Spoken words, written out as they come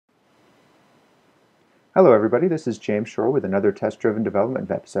Hello everybody, this is James Shore with another test-driven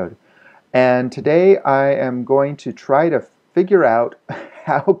development episode. And today I am going to try to figure out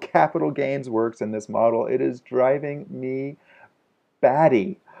how capital gains works in this model. It is driving me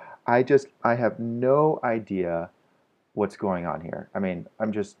batty. I have no idea what's going on here. I mean,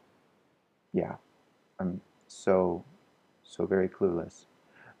 yeah, I'm so very clueless.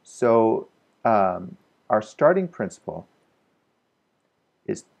 So our starting principal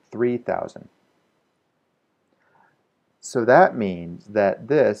is 3,000. So that means that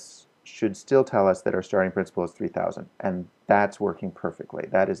this should still tell us that our starting principal is 3,000, and that's working perfectly.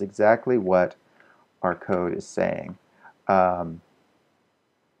 That is exactly what our code is saying. Or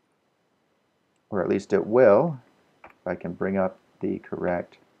at least it will, if I can bring up the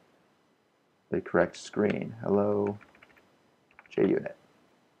correct screen. Hello, JUnit.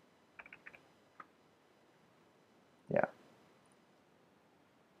 Yeah.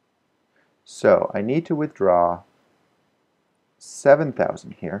 So I need to withdraw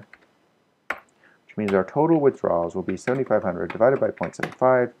 7,000 here, which means our total withdrawals will be 7,500 divided by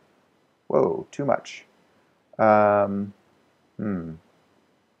 0.75. Whoa, too much. Well,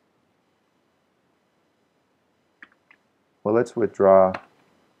 let's withdraw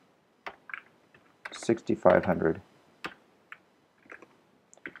 6,500.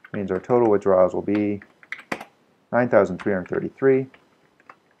 Means our total withdrawals will be 9,333.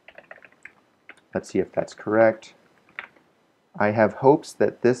 Let's see if that's correct. I have hopes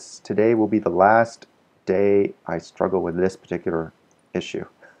that today will be the last day I struggle with this particular issue.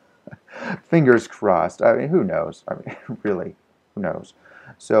 Fingers crossed. I mean, who knows? I mean, really, who knows?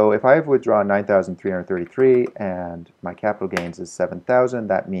 So if I've withdrawn 9,333 and my capital gains is 7,000,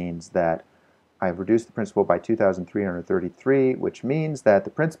 that means that I've reduced the principal by 2,333, which means that the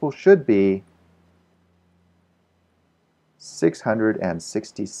principal should be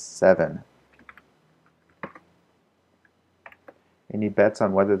 667. Any bets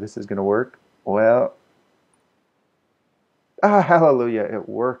on whether this is going to work? Well, hallelujah, it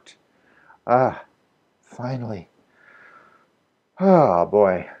worked. Finally. Oh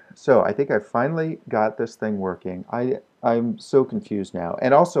boy. So I think I finally got this thing working. I'm so confused now.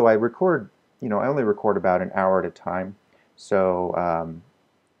 And also I record, I only record about an hour at a time. So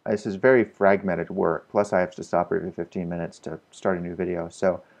this is very fragmented work. Plus I have to stop every 15 minutes to start a new video.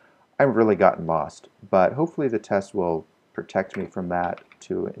 So I've really gotten lost. But hopefully the test will protect me from that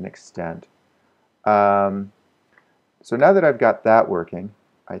to an extent. So now that I've got that working,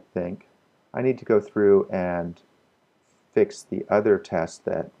 I think I need to go through and fix the other tests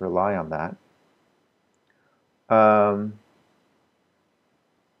that rely on that.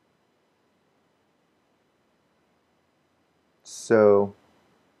 So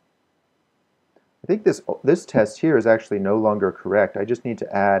I think this test here is actually no longer correct. I just need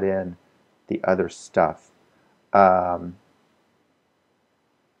to add in the other stuff.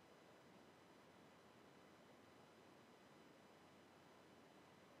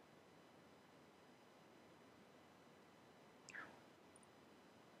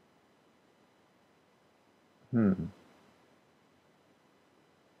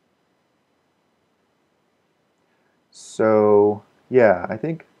 So yeah, I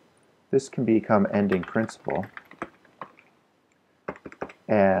think this can become ending principal.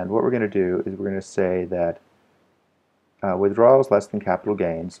 And what we're going to do is we're going to say that withdrawals less than capital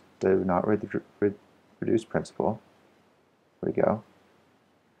gains do not reduce principal. There we go.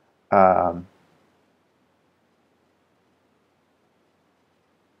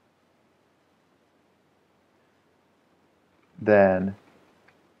 Then,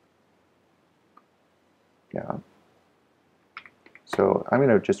 yeah. So I'm going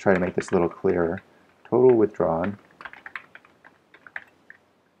to just try to make this a little clearer. Total withdrawn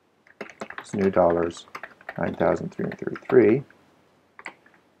is new dollars 9,333,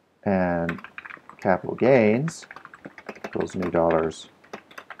 and capital gains equals new dollars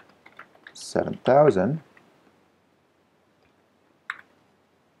 7,000.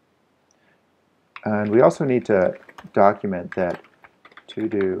 And we also need to document that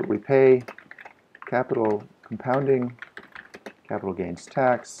we pay compounding capital gains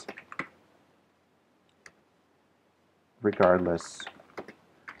tax regardless,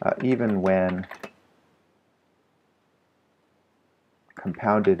 even when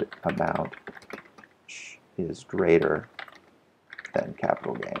compounded amount is greater than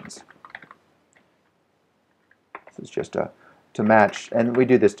capital gains. This is just to match, and we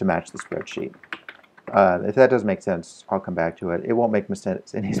do this to match the spreadsheet. If that doesn't make sense, I'll come back to it. It won't make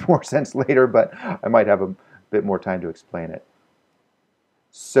any more sense later, but I might have a bit more time to explain it.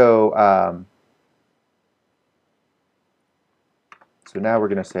 So, so now we're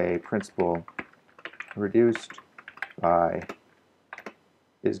going to say principal reduced by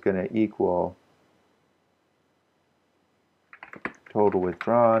is going to equal total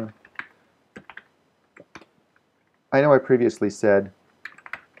withdrawn. I know I previously said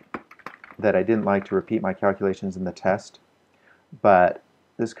that I didn't like to repeat my calculations in the test, but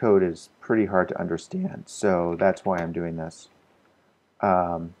this code is pretty hard to understand, so that's why I'm doing this.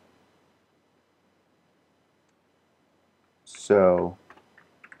 So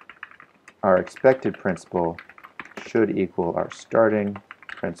our expected principal should equal our starting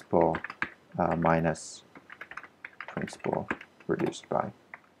principal minus principal reduced by.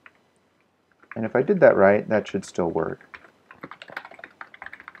 And if I did that right, that should still work.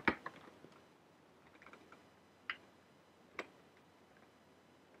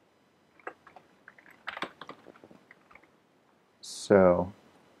 So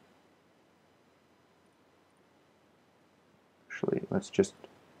actually, let's just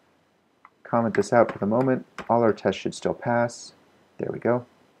comment this out for the moment. All our tests should still pass. There we go.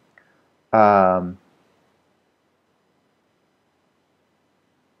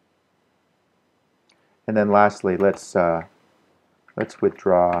 And then lastly, let's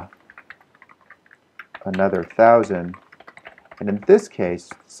withdraw another 1,000. And in this case,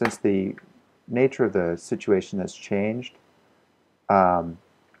 since the nature of the situation has changed, I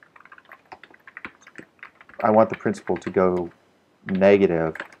want the principal to go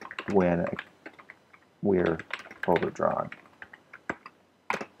negative when we're overdrawn.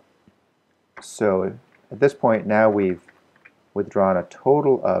 So at this point, now we've withdrawn a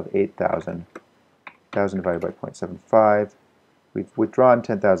total of 8,000. 1,000 divided by 0.75. We've withdrawn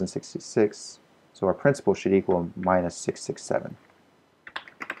 10,066, so our principal should equal minus 667.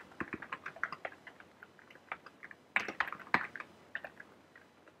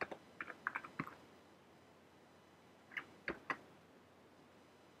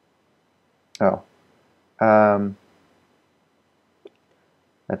 Oh,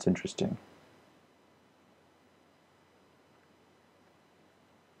 that's interesting.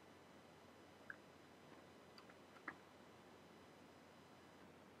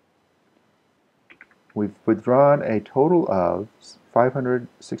 We've withdrawn a total of 500,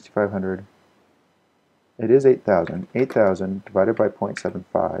 6,500. It is 8,000. 8,000 divided by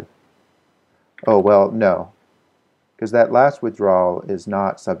 0.75. Oh, well, no, because that last withdrawal is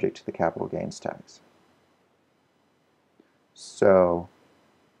not subject to the capital gains tax. So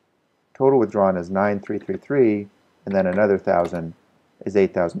total withdrawn is 9,333, and then another 1,000 is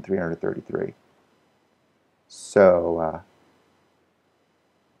 8,333. So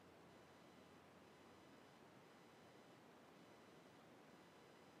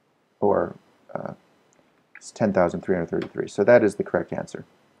it's 10,333. So that is the correct answer.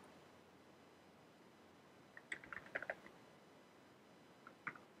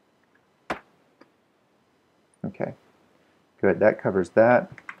 Okay, good. That covers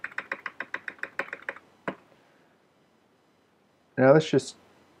that. Now let's just...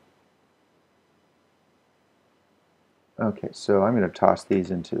 Okay, so I'm going to toss these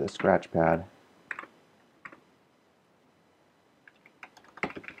into the scratch pad.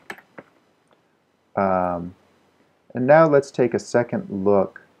 And now let's take a second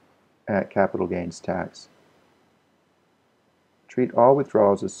look at capital gains tax. Treat all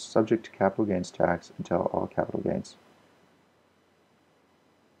withdrawals as subject to capital gains tax until all capital gains.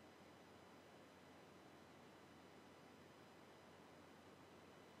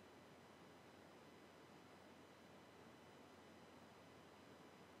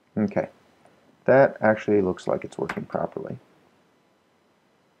 Okay, that actually looks like it's working properly.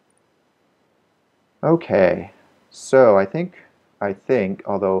 Okay, so I think,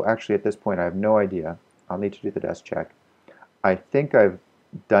 although actually at this point I have no idea, I'll need to do the desk check. I think I've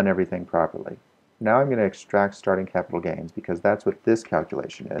done everything properly. Now I'm going to extract starting capital gains because that's what this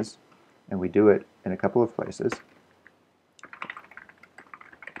calculation is, and we do it in a couple of places.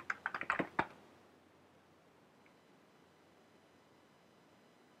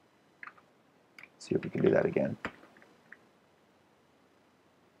 Let's see if we can do that again.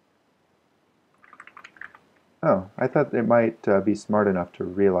 Oh, I thought it might be smart enough to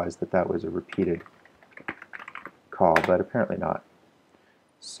realize that that was a repeated call, but apparently not.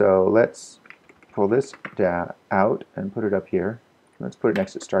 So let's pull this out and put it up here. Let's put it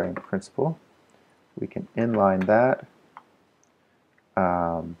next to starting principal. We can inline that.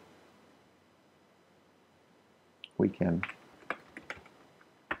 We can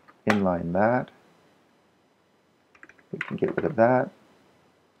inline that. We can get rid of that.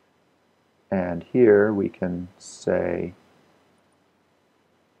 And here we can say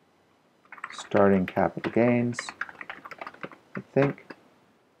starting capital gains, I think.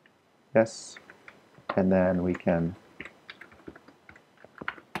 Yes. and then we can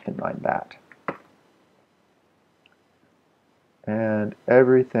inline that. And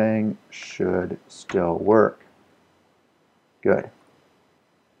everything should still work. Good.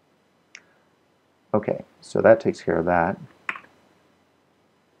 Okay, so that takes care of that.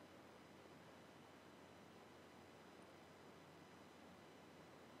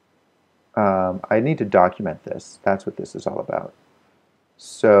 I need to document this. That's what this is all about.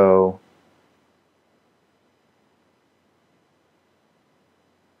 So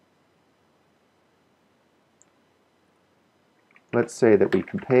let's say that we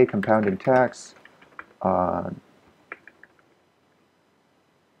can pay compounding tax on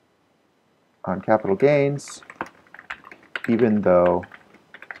capital gains, even though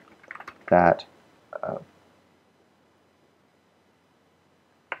that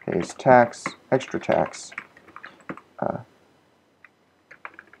pays tax, extra tax.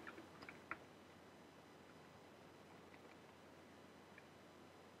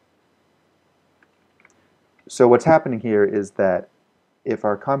 So what's happening here is that if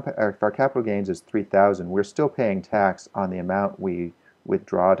our capital gains is 3,000, we're still paying tax on the amount we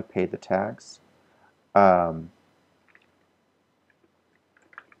withdraw to pay the tax. Yeah,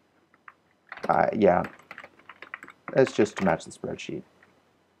 that's just to match the spreadsheet.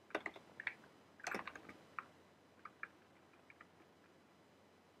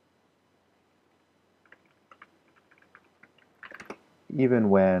 Even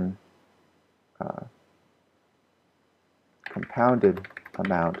when compounded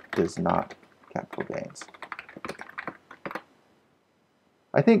amount is not capital gains.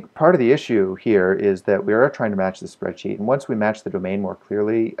 I think part of the issue here is that we are trying to match the spreadsheet, and once we match the domain more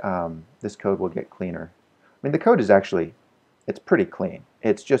clearly, this code will get cleaner. I mean, the code is actually, it's pretty clean.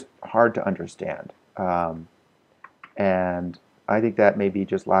 It's just hard to understand. And I think that may be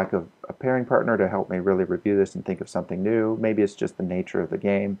just lack of a pairing partner to help me really review this and think of something new. Maybe it's just the nature of the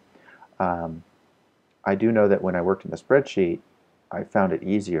game. I do know that when I worked in the spreadsheet, I found it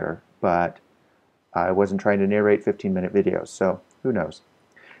easier, but I wasn't trying to narrate 15-minute videos, so who knows.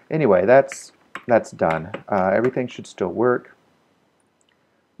 Anyway, that's done. Everything should still work.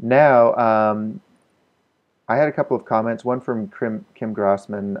 Now, I had a couple of comments, one from Kim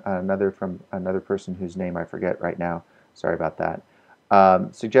Grossman, another from another person whose name I forget right now. Sorry about that.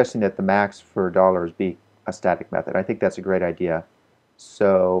 Suggesting that the max for dollars be a static method. I think that's a great idea.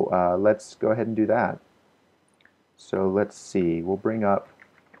 So let's go ahead and do that. So let's see, we'll bring up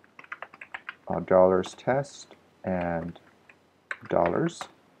dollars test and dollars.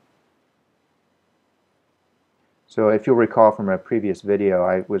 So if you'll recall from a previous video,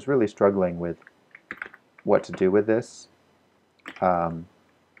 I was really struggling with what to do with this. And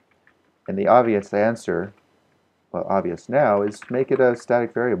the obvious answer, well, obvious now, is make it a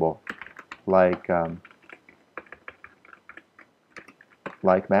static variable, like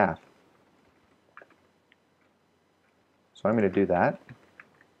math. So I'm going to do that.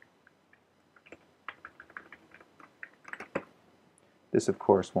 This, of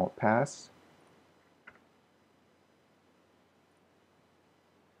course, won't pass.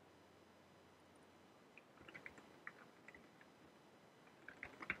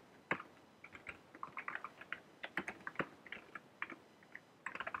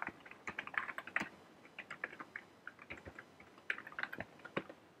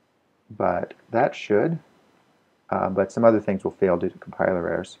 But that should. But some other things will fail due to compiler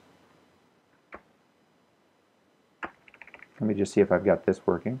errors. Let me just see if I've got this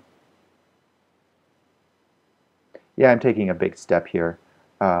working. Yeah, I'm taking a big step here.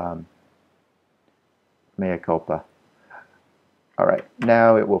 Mea culpa. All right,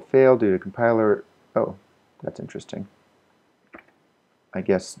 now it will fail due to compiler. Oh, that's interesting. I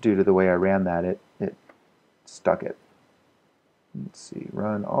guess due to the way I ran that, it stuck it. Let's see,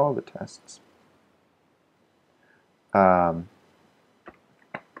 run all the tests. Okay,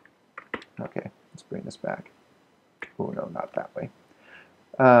 let's bring this back. Oh no, not that way.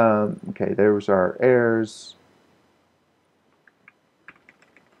 Okay, there's our errors.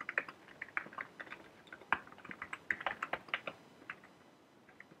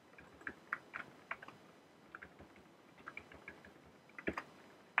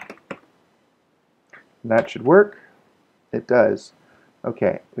 That should work. It does.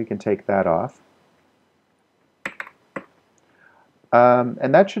 Okay, we can take that off.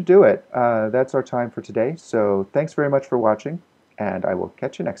 And that should do it. That's our time for today. So thanks very much for watching, and I will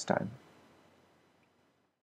catch you next time.